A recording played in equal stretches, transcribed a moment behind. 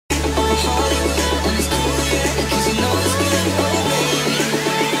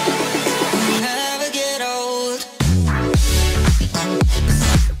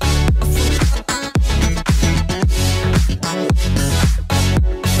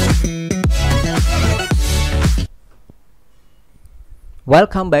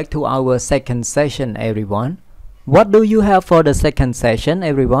Welcome back to our second session, everyone. What do you have for the second session,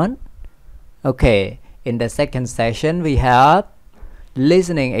 everyone? Okay, in the second session we have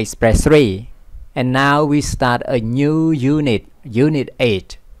listening express 3, and now we start a new unit, unit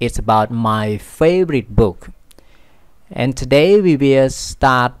 8. It's about my favorite book, and today we will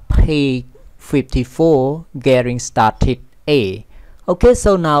start page 54, getting started A. Okay,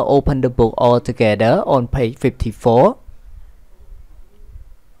 so now open the book all together on page 54.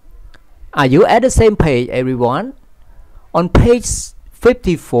 Are you at the same page, everyone? On page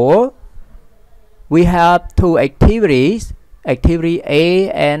 54 we have two activities, activity A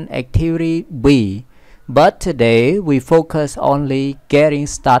and activity B, but today we focus only getting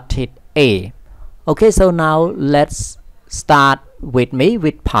started A. Okay, so now let's start with me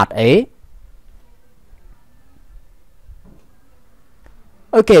with part A.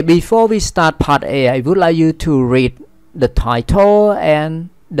 Okay, before we start part A, I would like you to read the title and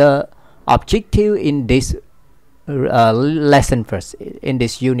the objective in this lesson first, in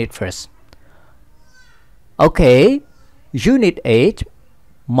this unit first. Okay, unit 8,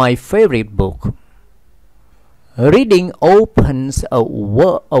 my favorite book. Reading opens a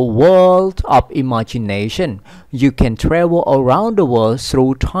world of imagination. You can travel around the world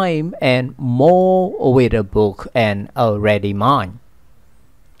through time and more with a book and a ready mind.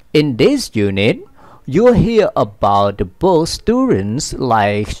 In this unit, you'll hear about the book students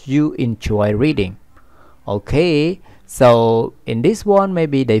like you enjoy reading. Okay, so in this one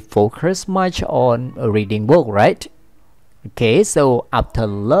maybe they focus much on a reading book, right? Okay, so after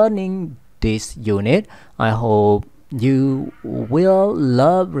learning this unit, I hope you will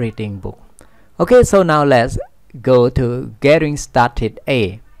love reading book. Okay, so now let's go to getting started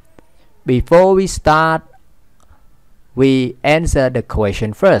A. Before we start, we answer the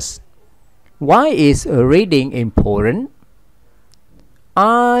question first. Why is reading important?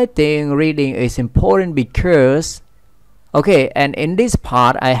 I think reading is important because, okay, and in this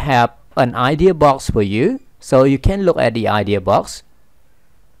part I have an idea box for you, so you can look at the idea box.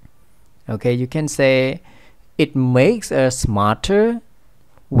 Okay, you can say it makes us smarter,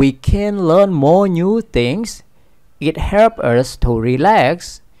 we can learn more new things, it helps us to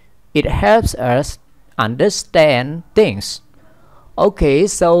relax, it helps us understand things. Okay,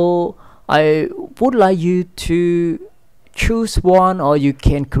 so I would like you to choose one, or you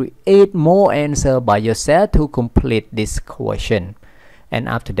can create more answer by yourself to complete this question, and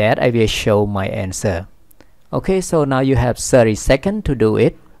after that I will show my answer. Okay, so now you have 30 seconds to do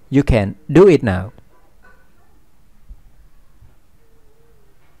it. You can do it now.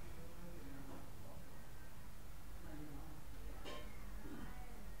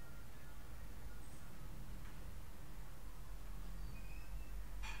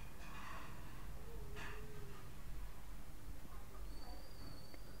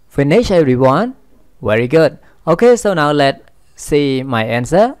 Finish, everyone? Very good. Okay, so now let's see my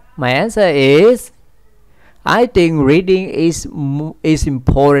answer. My answer is, I think reading is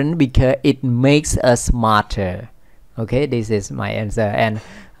important because it makes us smarter. Okay, this is my answer, and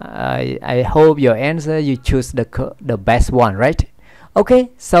I hope your answer you choose the best one, right?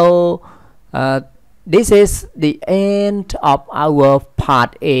 Okay, so this is the end of our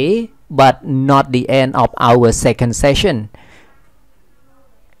part A, but not the end of our second session.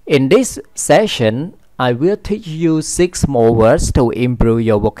 In this session, I will teach you 6 more words to improve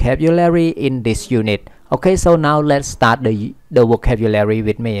your vocabulary in this unit. Okay, so now let's start the vocabulary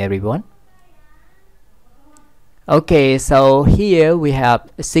with me, everyone. Okay, so here we have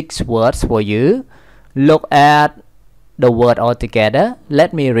 6 words for you. Look at the word all together.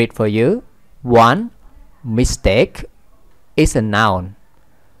 Let me read for you. 1. Mistake is a noun.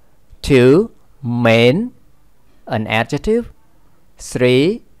 2. Main, an adjective.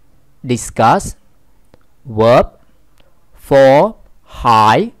 3. Discuss, verb. 4.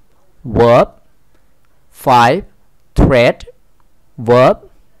 High, verb. 5. Thread, verb.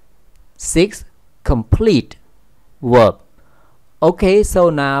 6. Complete, verb. Okay,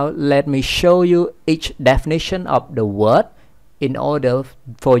 so now let me show you each definition of the word in order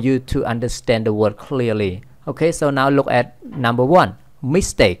for you to understand the word clearly. Okay, so now look at number 1,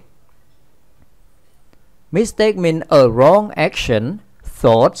 mistake. Mistake means a wrong action,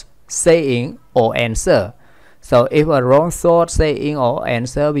 thought, saying or answer. So if a wrong thought, saying or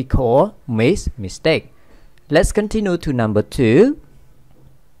answer we call mistake. Let's continue to number 2.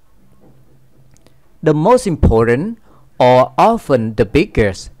 The most important, or often the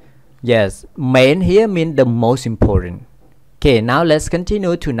biggest. Yes, main here means the most important. Okay, now let's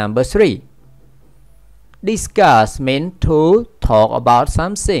continue to number 3. Discuss means to talk about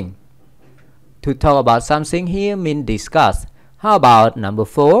something. To talk about something here means discuss. How about number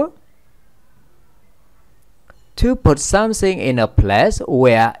 4? To put something in a place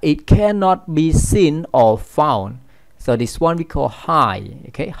where it cannot be seen or found. So this one we call hide.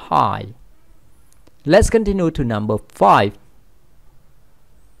 Okay, hide. Let's continue to number 5.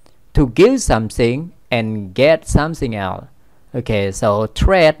 To give something and get something else. Okay, so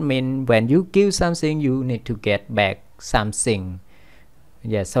trade means when you give something, you need to get back something.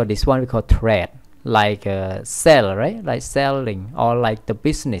 Yeah, so this one we call trade. Like sell, right? Like selling, or like the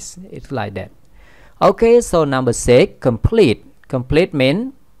business. It's like that. Okay, so number 6, complete. Complete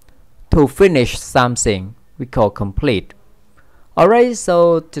means to finish something. We call complete. Alright,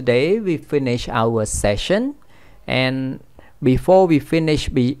 so today we finish our session. And before we finish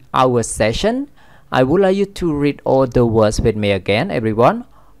our session, I would like you to read all the words with me again, everyone.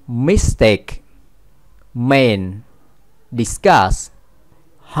 Mistake, main, discuss,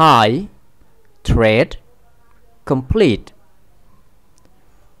 high, trade, complete.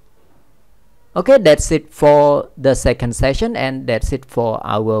 Okay, that's it for the second session, and that's it for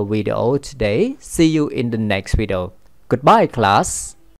our video today. See you in the next video. Goodbye, class.